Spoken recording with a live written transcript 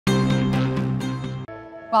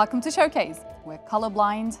Welcome to Showcase. We're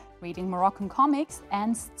colorblind, reading Moroccan comics,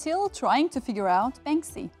 and still trying to figure out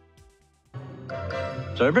Banksy.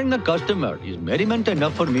 Serving the customer is merriment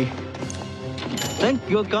enough for me. Thank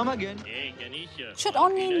you, come again. Should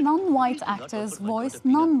only non-white actors voice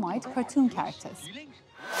non-white cartoon characters?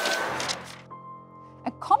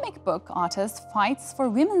 A comic book artist fights for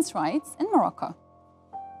women's rights in Morocco.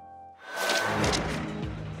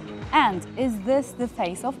 And is this the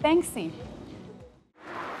face of Banksy?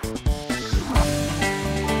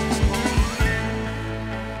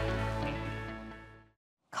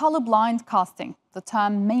 Colorblind casting. The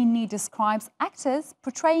term mainly describes actors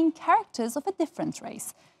portraying characters of a different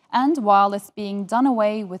race. And while it's being done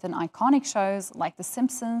away with in iconic shows like The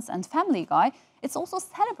Simpsons and Family Guy, it's also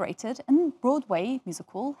celebrated in Broadway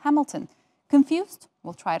musical Hamilton. Confused?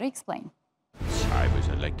 We'll try to explain. I was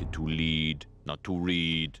elected to lead, not to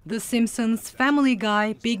read. The Simpsons, Family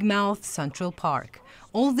Guy, Big Mouth, Central Park.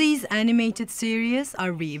 All these animated series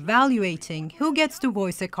are re-evaluating who gets to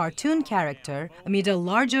voice a cartoon character amid a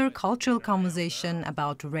larger cultural conversation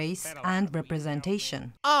about race and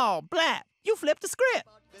representation. Oh, Black, you flipped the script.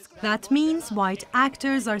 That means white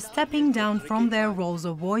actors are stepping down from their roles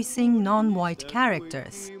of voicing non-white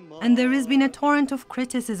characters. And there has been a torrent of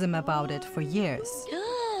criticism about it for years.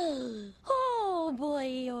 Oh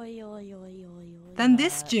boy. Then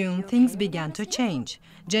this June, things began to change.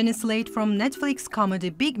 Jenny Slate from Netflix comedy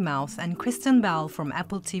Big Mouth and Kristen Bell from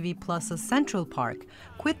Apple TV Plus's Central Park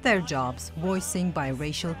quit their jobs voicing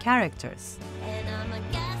biracial characters.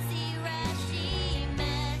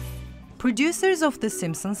 Producers of The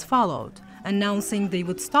Simpsons followed, announcing they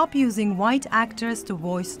would stop using white actors to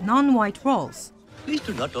voice non-white roles. Please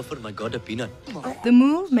do not offer my God a peanut. The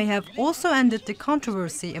move may have also ended the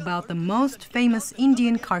controversy about the most famous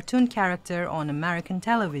Indian cartoon character on American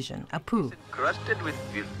television, Apu. Crusted with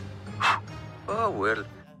filth. Oh well.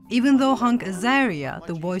 Even though Hank Azaria,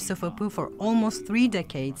 the voice of Apu for almost 3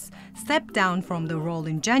 decades, stepped down from the role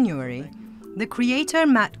in January, the creator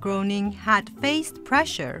Matt Groening had faced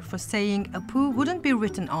pressure for saying Apu wouldn't be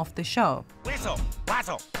written off the show. Whistle,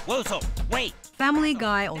 wazzle, woozle, wait. Family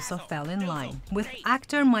Guy also fell in line, with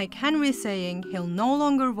actor Mike Henry saying he'll no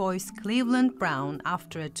longer voice Cleveland Brown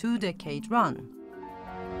after a 2-decade run.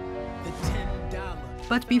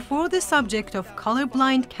 But before the subject of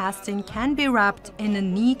colorblind casting can be wrapped in a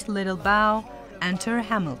neat little bow, enter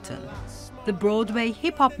Hamilton. The Broadway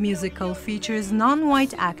hip-hop musical features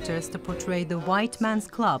non-white actors to portray the white man's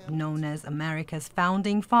club known as America's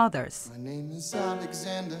Founding Fathers. My name is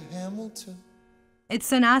Alexander Hamilton.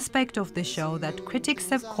 It's an aspect of the show that critics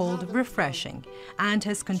have called refreshing and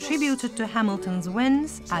has contributed to Hamilton's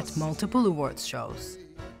wins at multiple awards shows.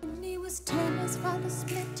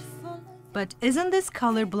 But isn't this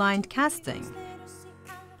colorblind casting?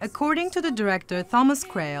 According to the director Thomas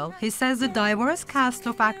Crail, he says the diverse cast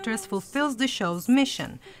of actors fulfills the show's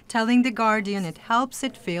mission, telling The Guardian it helps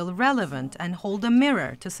it feel relevant and hold a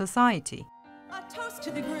mirror to society.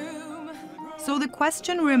 So the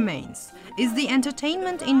question remains, is the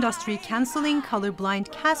entertainment industry cancelling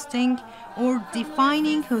colorblind casting or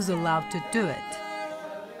defining who's allowed to do it?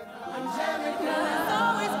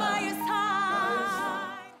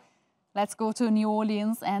 Let's go to New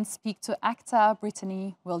Orleans and speak to actor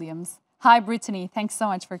Brittany Williams. Hi, Brittany. Thanks so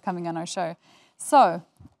much for coming on our show. So,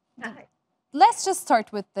 let's just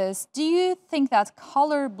start with this. Do you think that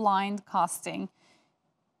colorblind casting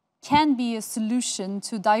can be a solution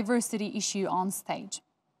to diversity issue on stage?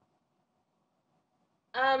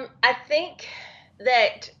 I think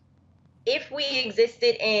that if we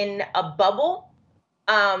existed in a bubble,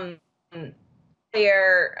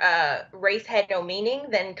 where race had no meaning,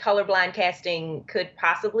 then colorblind casting could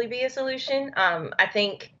possibly be a solution. I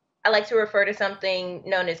think I like to refer to something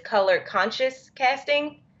known as color conscious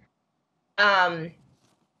casting. And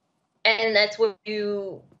that's where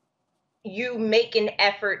you make an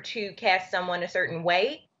effort to cast someone a certain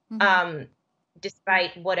way,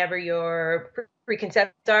 despite whatever your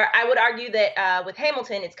preconceptions are. I would argue that with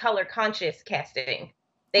Hamilton, it's color conscious casting.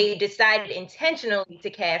 They decided intentionally to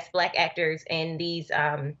cast Black actors in these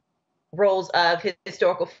roles of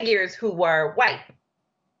historical figures who were white.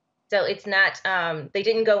 So it's not, they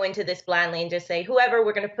didn't go into this blindly and just say, whoever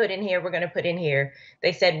we're going to put in here, we're going to put in here.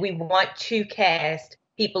 They said, we want to cast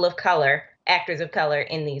people of color, actors of color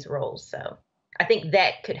in these roles. So I think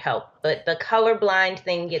that could help. But the colorblind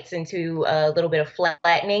thing gets into a little bit of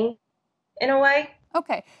flattening in a way.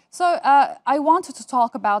 Okay, so I wanted to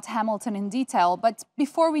talk about Hamilton in detail, but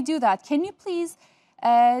before we do that, can you please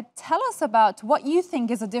tell us about what you think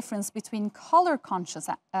is the difference between color-conscious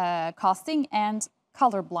casting and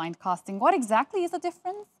colorblind casting? What exactly is the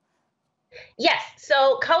difference? Yes.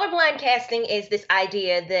 So colorblind casting is this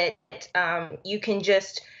idea that you can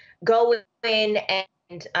just go in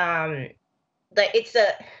and that it's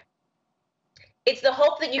the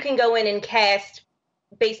hope that you can go in and cast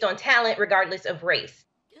based on talent regardless of race.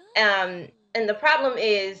 And the problem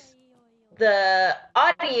is the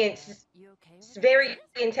audience very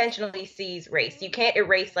intentionally sees race. You can't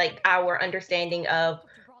erase like our understanding of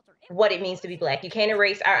what it means to be Black. You can't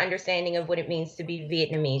erase our understanding of what it means to be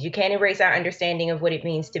Vietnamese. You can't erase our understanding of what it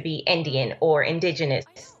means to be Indian or indigenous.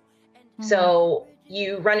 So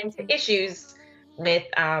you run into issues with,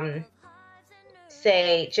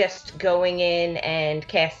 say, just going in and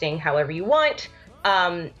casting however you want,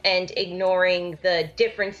 and ignoring the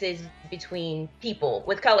differences between people.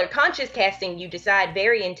 With color conscious casting, you decide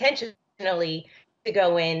very intentionally to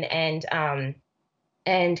go in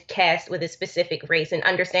and cast with a specific race, and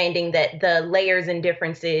understanding that the layers and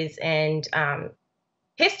differences and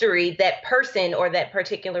history that person or that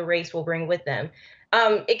particular race will bring with them.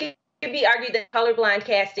 It could be argued that colorblind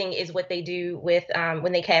casting is what they do with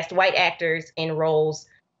when they cast white actors in roles,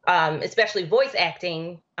 especially voice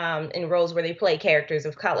acting in roles where they play characters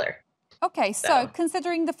of color. Okay, so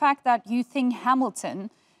considering the fact that you think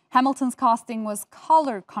Hamilton's casting was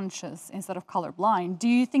color conscious instead of colorblind, do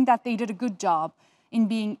you think that they did a good job in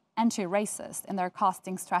being anti-racist in their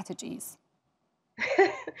casting strategies?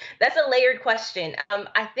 That's a layered question.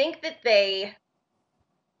 I think that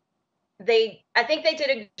I think they did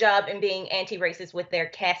a good job in being anti-racist with their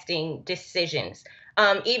casting decisions.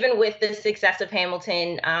 Even with the success of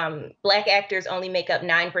Hamilton, Black actors only make up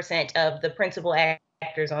 9% of the principal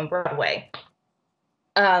actors on Broadway.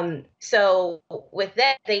 So with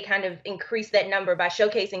that, they kind of increased that number by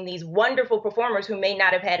showcasing these wonderful performers who may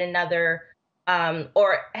not have had another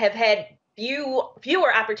or have had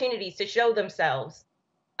fewer opportunities to show themselves.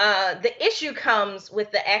 The issue comes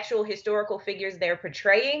with the actual historical figures they're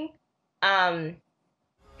portraying.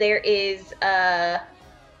 There is,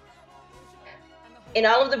 in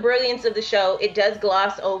all of the brilliance of the show, it does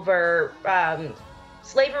gloss over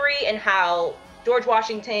slavery and how George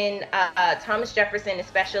Washington, Thomas Jefferson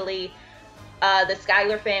especially, the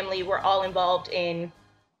Schuyler family were all involved in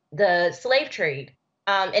the slave trade.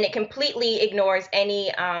 And it completely ignores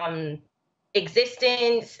any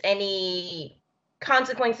existence, any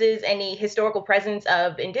consequences, any historical presence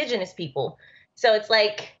of indigenous people. So it's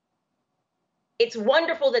like, it's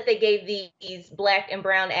wonderful that they gave these Black and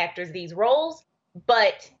brown actors these roles,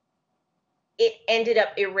 but it ended up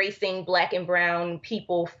erasing Black and brown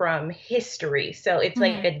people from history. So it's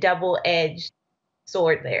like a double-edged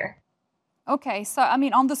sword there. Okay, so I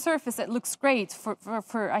mean, on the surface, it looks great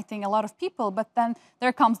for I think a lot of people, but then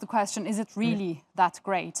there comes the question, is it really that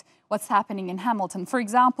great? What's happening in Hamilton? For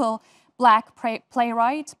example, Black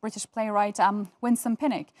playwright, British playwright, Winsome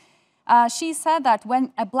Pinnock, she said that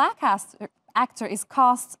when a Black actor is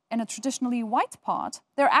cast in a traditionally white part,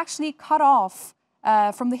 they're actually cut off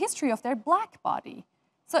from the history of their Black body.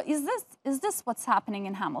 So is this what's happening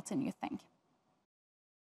in Hamilton, you think?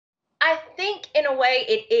 I think in a way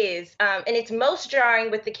it is, and it's most jarring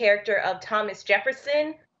with the character of Thomas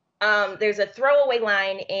Jefferson. There's a throwaway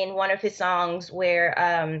line in one of his songs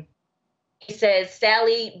where he says,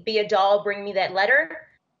 "Sally, be a doll, bring me that letter."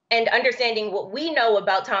 And understanding what we know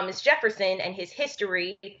about Thomas Jefferson and his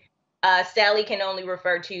history, Sally can only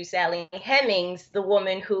refer to Sally Hemings, the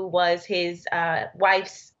woman who was his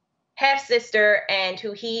wife's half-sister and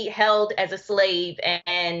who he held as a slave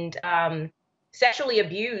and sexually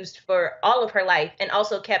abused for all of her life, and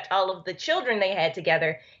also kept all of the children they had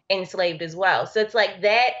together enslaved as well. So it's like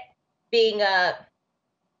that, being a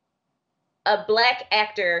Black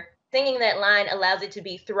actor singing that line allows it to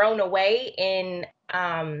be thrown away in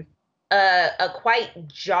a quite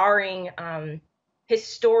jarring,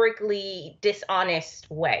 historically dishonest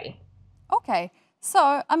way. Okay.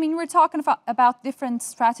 So, I mean, we're talking about different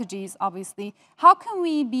strategies, obviously. How can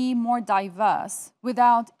we be more diverse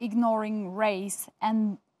without ignoring race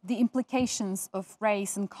and the implications of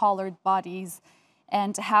race and colored bodies?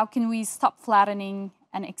 And how can we stop flattening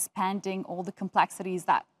and expanding all the complexities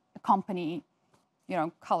that accompany, you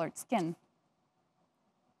know, colored skin?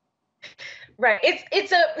 Right.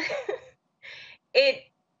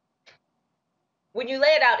 When you lay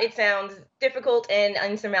it out, it sounds difficult and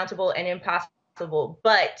unsurmountable and impossible.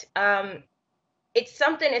 But it's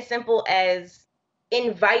something as simple as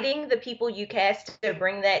inviting the people you cast to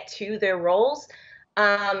bring that to their roles.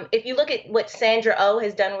 If you look at what Sandra Oh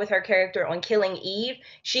has done with her character on Killing Eve,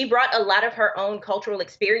 she brought a lot of her own cultural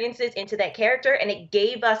experiences into that character, and it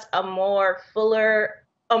gave us a more full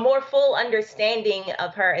understanding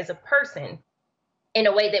of her as a person in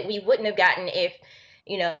a way that we wouldn't have gotten if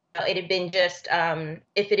You know, it had been just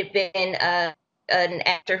if it had been an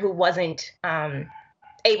actor who wasn't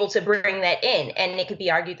able to bring that in, and it could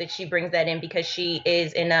be argued that she brings that in because she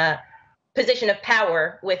is in a position of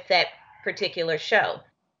power with that particular show.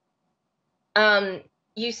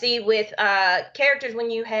 You see with characters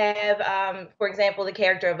when you have, for example, the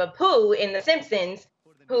character of Apu in The Simpsons,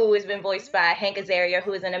 who has been voiced by Hank Azaria,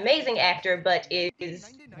 who is an amazing actor but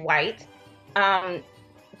is white.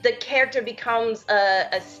 The character becomes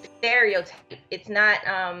a stereotype. It's not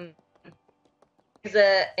there's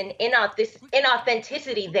an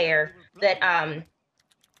inauthenticity there that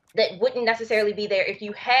that wouldn't necessarily be there if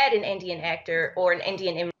you had an Indian actor or an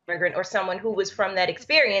Indian immigrant or someone who was from that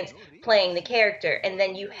experience playing the character. And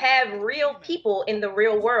then you have real people in the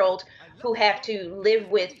real world who have to live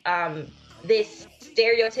with this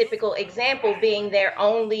stereotypical example being their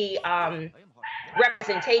only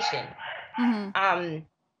representation. Mm-hmm.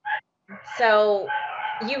 So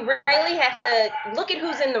you really have to look at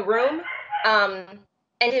who's in the room and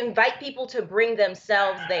invite people to bring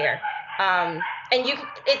themselves there. And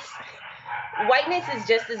whiteness is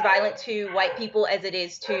just as violent to white people as it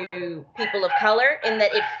is to people of color, in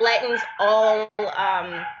that it flattens all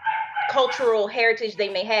cultural heritage they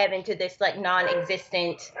may have into this like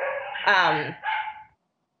non-existent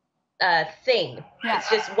thing. Yeah. It's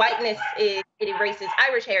just whiteness it erases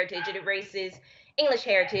Irish heritage, it erases English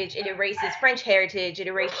heritage, it erases French heritage, it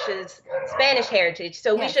erases Spanish heritage.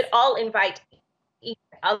 So yes, we should all invite each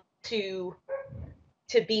other to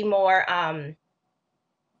be more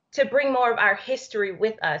to bring more of our history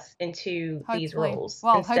with us into these roles.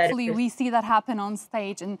 Well, hopefully we see that happen on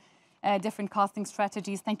stage and different casting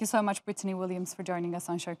strategies. Thank you so much, Brittany Williams, for joining us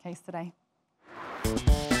on Showcase today.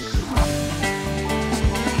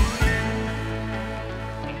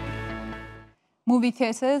 Movie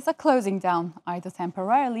theatres are closing down, either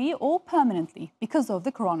temporarily or permanently, because of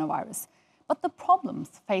the coronavirus. But the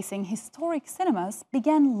problems facing historic cinemas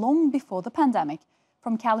began long before the pandemic,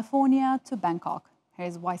 from California to Bangkok.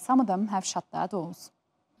 Here's why some of them have shut their doors.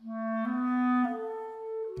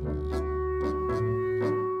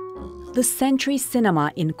 The Century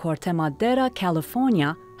Cinema in Corte Madera,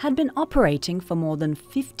 California, had been operating for more than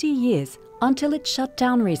 50 years until it shut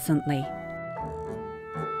down recently.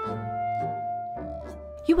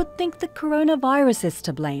 You would think the coronavirus is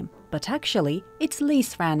to blame, but actually its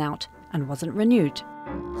lease ran out and wasn't renewed.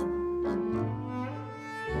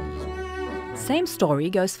 Same story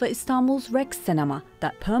goes for Istanbul's Rex Cinema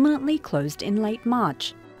that permanently closed in late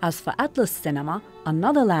March. As for Atlas Cinema,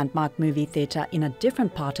 another landmark movie theatre in a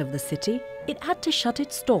different part of the city, it had to shut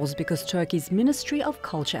its doors because Turkey's Ministry of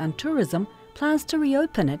Culture and Tourism plans to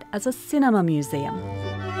reopen it as a cinema museum.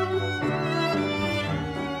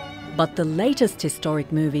 But the latest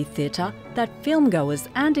historic movie theatre that filmgoers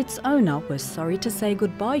and its owner were sorry to say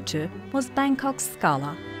goodbye to was Bangkok's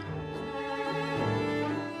Scala.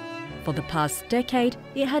 For the past decade,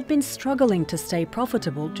 it had been struggling to stay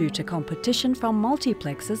profitable due to competition from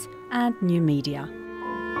multiplexes and new media.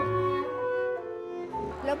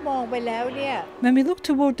 When we look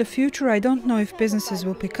toward the future, I don't know if businesses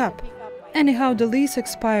will pick up. Anyhow, the lease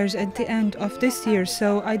expires at the end of this year,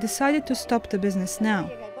 so I decided to stop the business now.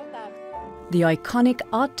 The iconic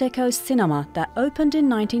Art Deco cinema that opened in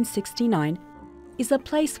 1969 is a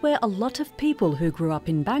place where a lot of people who grew up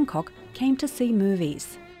in Bangkok came to see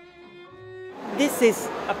movies. This is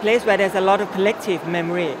a place where there's a lot of collective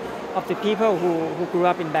memory of the people who grew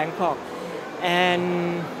up in Bangkok.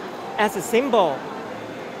 And as a symbol,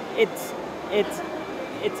 it's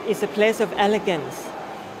a place of elegance.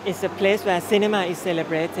 It's a place where cinema is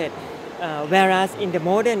celebrated. Whereas in the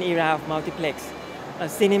modern era of multiplex,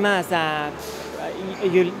 cinemas are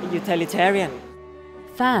utilitarian.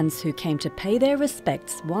 Fans who came to pay their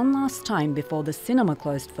respects one last time before the cinema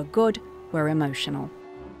closed for good were emotional.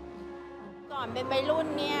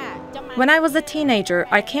 When I was a teenager,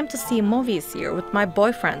 I came to see movies here with my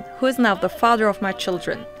boyfriend, who is now the father of my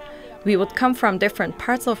children. We would come from different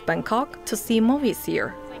parts of Bangkok to see movies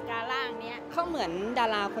here.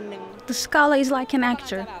 The Scala is like an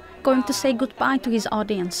actor, going to say goodbye to his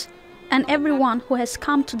audience. And everyone who has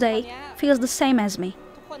come today feels the same as me.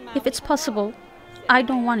 If it's possible, I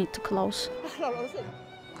don't want it to close.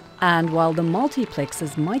 And while the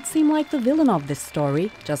multiplexes might seem like the villain of this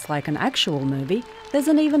story, just like an actual movie, there's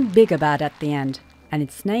an even bigger bad at the end, and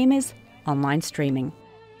its name is online streaming.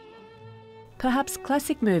 Perhaps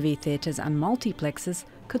classic movie theatres and multiplexes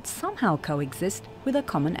could somehow coexist with a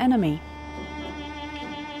common enemy.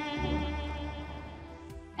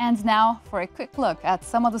 And now for a quick look at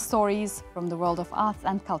some of the stories from the world of arts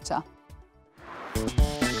and culture.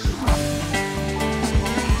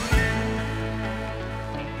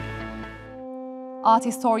 Art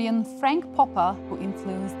historian Frank Popper, who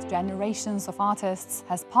influenced generations of artists,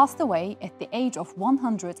 has passed away at the age of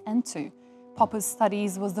 102. Popper's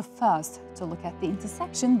studies was the first to look at the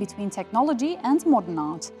intersection between technology and modern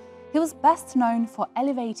art. He was best known for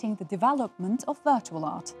elevating the development of virtual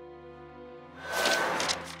art.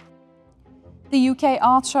 The UK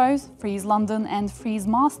art shows, Frieze London and Frieze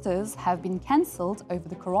Masters, have been cancelled over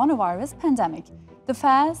the coronavirus pandemic. The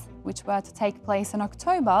fairs, which were to take place in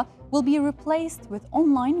October, will be replaced with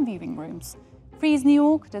online viewing rooms. Frieze New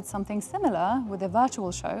York did something similar with a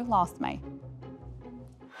virtual show last May.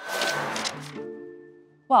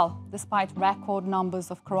 Well, despite record numbers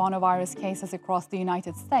of coronavirus cases across the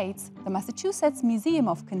United States, the Massachusetts Museum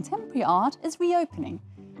of Contemporary Art is reopening.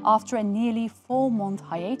 After a nearly 4-month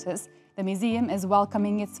hiatus, the museum is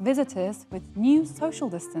welcoming its visitors with new social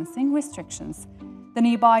distancing restrictions. The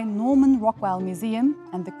nearby Norman Rockwell Museum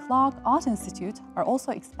and the Clark Art Institute are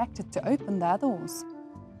also expected to open their doors.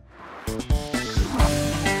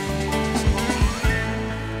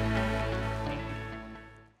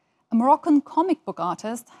 A Moroccan comic book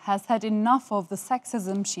artist has had enough of the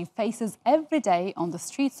sexism she faces every day on the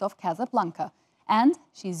streets of Casablanca, and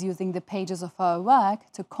she's using the pages of her work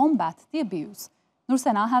to combat the abuse.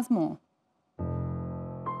 Nursena has more.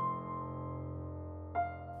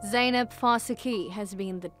 Zainab Fasiki has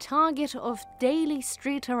been the target of daily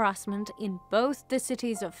street harassment in both the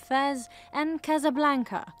cities of Fez and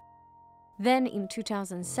Casablanca. Then in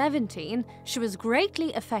 2017, she was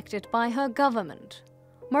greatly affected by her government.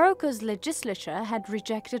 Morocco's legislature had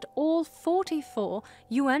rejected all 44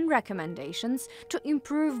 UN recommendations to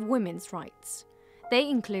improve women's rights. They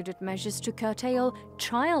included measures to curtail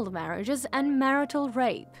child marriages and marital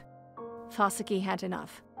rape. Fasiki had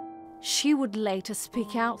enough. She would later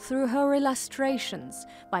speak out through her illustrations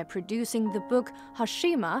by producing the book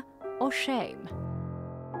Hashima, or Shame.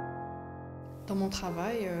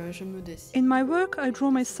 In my work, I draw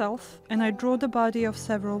myself and I draw the body of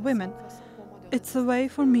several women. It's a way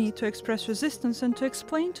for me to express resistance and to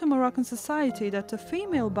explain to Moroccan society that the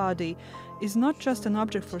female body is not just an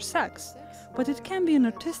object for sex, but it can be an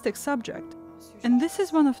artistic subject. And this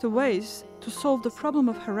is one of the ways to solve the problem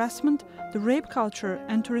of harassment, the rape culture,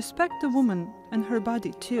 and to respect the woman and her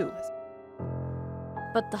body too.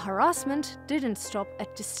 But the harassment didn't stop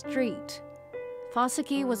at the street.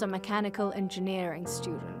 Fasiki was a mechanical engineering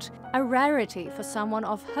student, a rarity for someone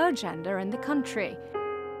of her gender in the country.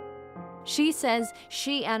 She says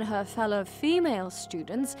she and her fellow female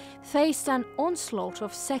students faced an onslaught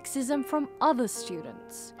of sexism from other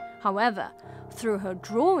students. However, through her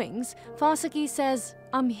drawings, Fasiki says,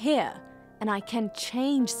 "I'm here and I can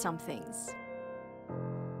change some things."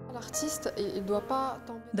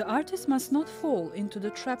 The artist must not fall into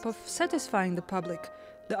the trap of satisfying the public.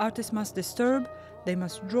 The artist must disturb, they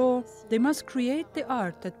must draw, they must create the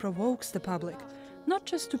art that provokes the public. Not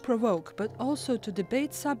just to provoke, but also to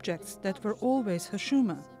debate subjects that were always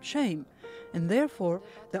hashuma, shame. And therefore,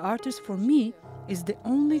 the artist for me is the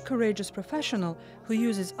only courageous professional who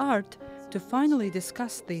uses art to finally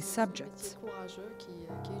discuss these subjects.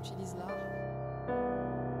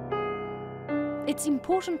 It's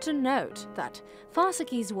important to note that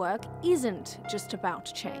Fasiki's work isn't just about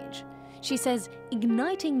change. She says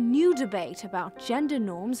igniting new debate about gender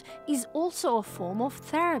norms is also a form of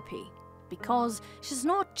therapy, because she's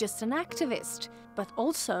not just an activist, but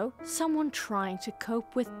also someone trying to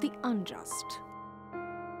cope with the unjust.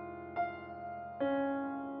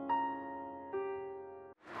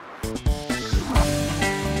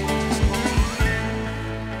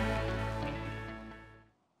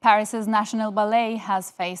 Paris's National Ballet has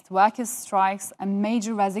faced workers' strikes, a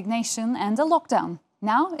major resignation and a lockdown.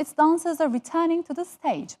 Now its dancers are returning to the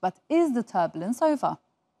stage, but is the turbulence over?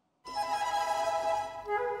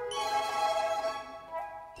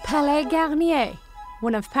 Palais Garnier,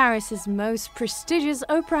 one of Paris's most prestigious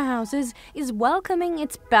opera houses, is welcoming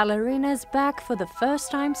its ballerinas back for the first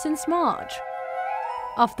time since March.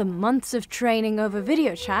 After months of training over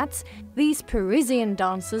video chats, these Parisian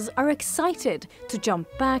dancers are excited to jump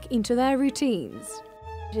back into their routines.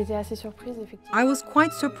 I was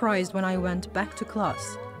quite surprised when I went back to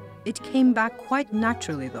class. It came back quite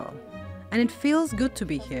naturally though. And it feels good to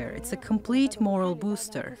be here. It's a complete moral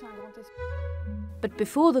booster. But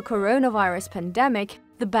before the coronavirus pandemic,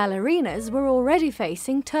 the ballerinas were already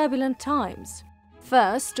facing turbulent times.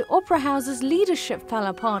 First, the opera house's leadership fell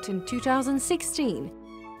apart in 2016.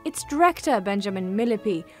 Its director, Benjamin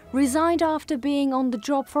Millepied, resigned after being on the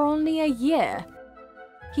job for only a year.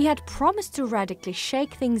 He had promised to radically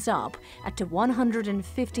shake things up at the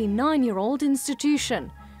 159-year-old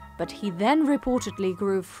institution, but he then reportedly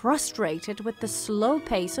grew frustrated with the slow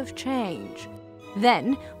pace of change.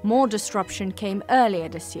 Then, more disruption came earlier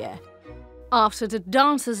this year, after the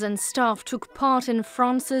dancers and staff took part in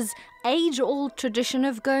France's age-old tradition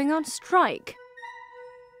of going on strike.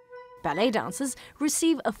 Ballet dancers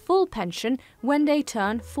receive a full pension when they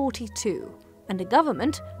turn 42, and the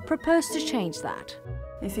government proposed to change that.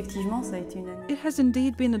 It has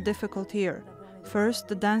indeed been a difficult year. First,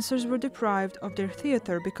 the dancers were deprived of their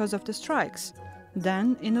theatre because of the strikes.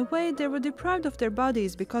 Then, in a way, they were deprived of their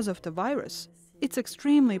bodies because of the virus. It's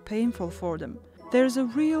extremely painful for them. There's a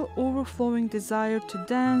real overflowing desire to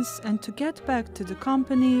dance and to get back to the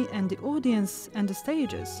company and the audience and the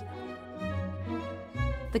stages.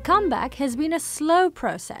 The comeback has been a slow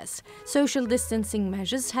process. Social distancing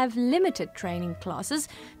measures have limited training classes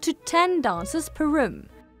to 10 dancers per room.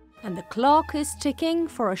 And the clock is ticking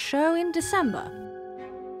for a show in December.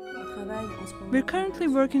 We're currently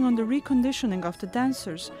working on the reconditioning of the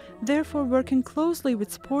dancers, therefore working closely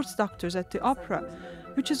with sports doctors at the opera,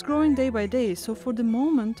 which is growing day by day, so for the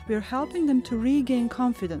moment we're helping them to regain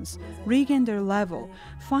confidence, regain their level,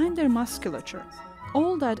 find their musculature.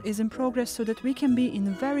 All that is in progress so that we can be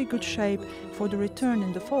in very good shape for the return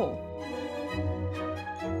in the fall.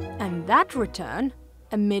 And that return,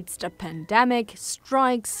 amidst a pandemic,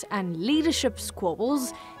 strikes and leadership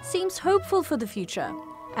squabbles, seems hopeful for the future,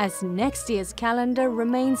 as next year's calendar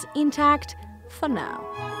remains intact for now.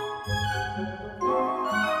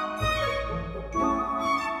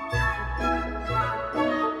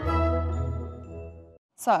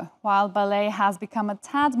 So, while ballet has become a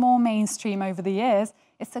tad more mainstream over the years,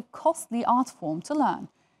 it's a costly art form to learn.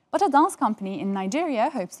 But a dance company in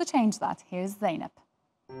Nigeria hopes to change that. Here's Zainab.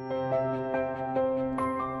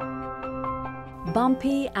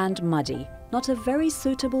 Bumpy and muddy, not a very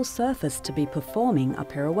suitable surface to be performing a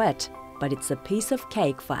pirouette, but it's a piece of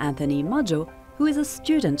cake for Anthony Majo, who is a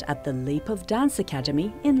student at the Leap of Dance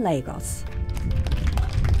Academy in Lagos.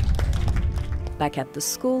 Back at the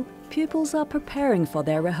school, pupils are preparing for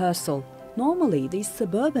their rehearsal. Normally, these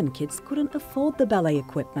suburban kids couldn't afford the ballet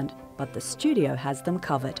equipment, but the studio has them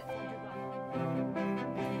covered.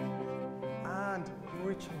 And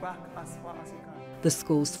reach back as far as you can. The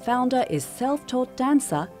school's founder is self-taught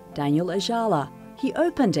dancer Daniel Ajala. He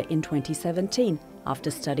opened it in 2017 after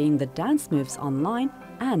studying the dance moves online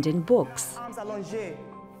and in books.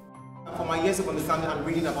 For my years of understanding and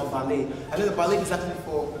reading about ballet, I know the ballet is actually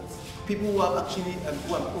for people who are actually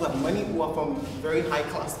who have money, who are from very high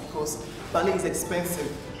class, because ballet is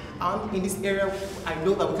expensive. And in this area, I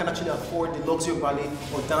know that we can actually afford the luxury of ballet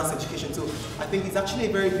or dance education. So I think it's actually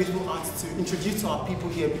a very beautiful art to introduce to our people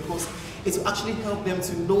here, because it will actually help them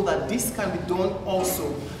to know that this can be done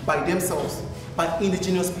also by themselves, by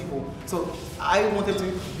indigenous people. So I want them to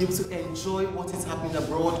be able to enjoy what is happening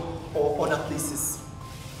abroad or other places.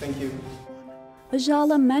 Thank you.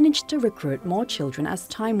 Ajala managed to recruit more children as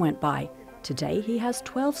time went by. Today he has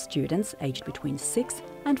 12 students aged between 6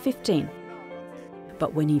 and 15.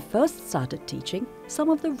 But when he first started teaching, some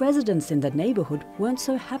of the residents in the neighborhood weren't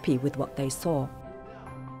so happy with what they saw.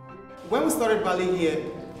 When we started ballet here,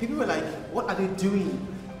 people were like, what are they doing?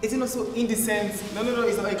 Is it not so indecent? No,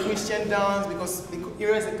 it's not a Christian dance, because the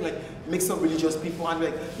area is like mix of religious people, and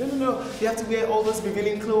like, no, they have to wear all those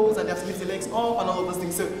revealing clothes and they have to lift their legs up and all of those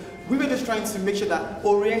things. So we were just trying to make sure that,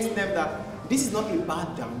 orient them that this is not a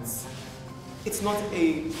bad dance. It's not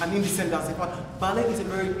an indecent dance. In fact, ballet is a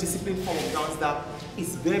very disciplined form of dance that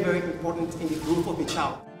is very, very important in the growth of a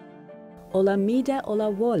child. Olamide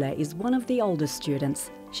Olawole is one of the older students.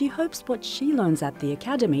 She hopes what she learns at the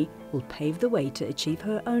academy will pave the way to achieve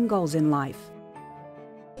her own goals in life.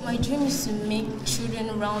 My dream is to make children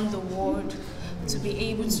around the world to be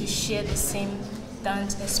able to share the same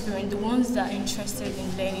dance experience, the ones that are interested in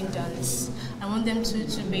learning dance. I want them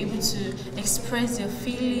to be able to express their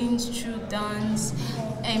feelings through dance,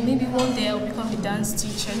 and maybe one day I'll become a dance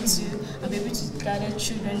teacher too, and be able to gather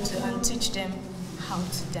children and teach them how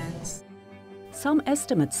to dance. Some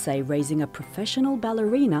estimates say raising a professional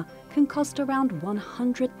ballerina can cost around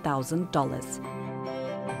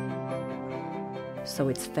 $100,000. So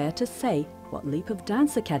it's fair to say what Leap of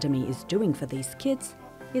Dance Academy is doing for these kids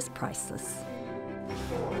is priceless.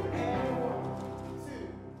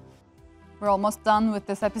 We're almost done with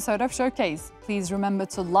this episode of Showcase. Please remember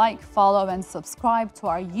to like, follow and subscribe to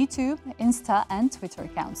our YouTube, Insta and Twitter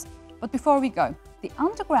accounts. But before we go, the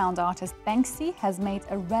underground artist Banksy has made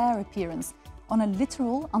a rare appearance on a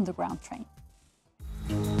literal underground train.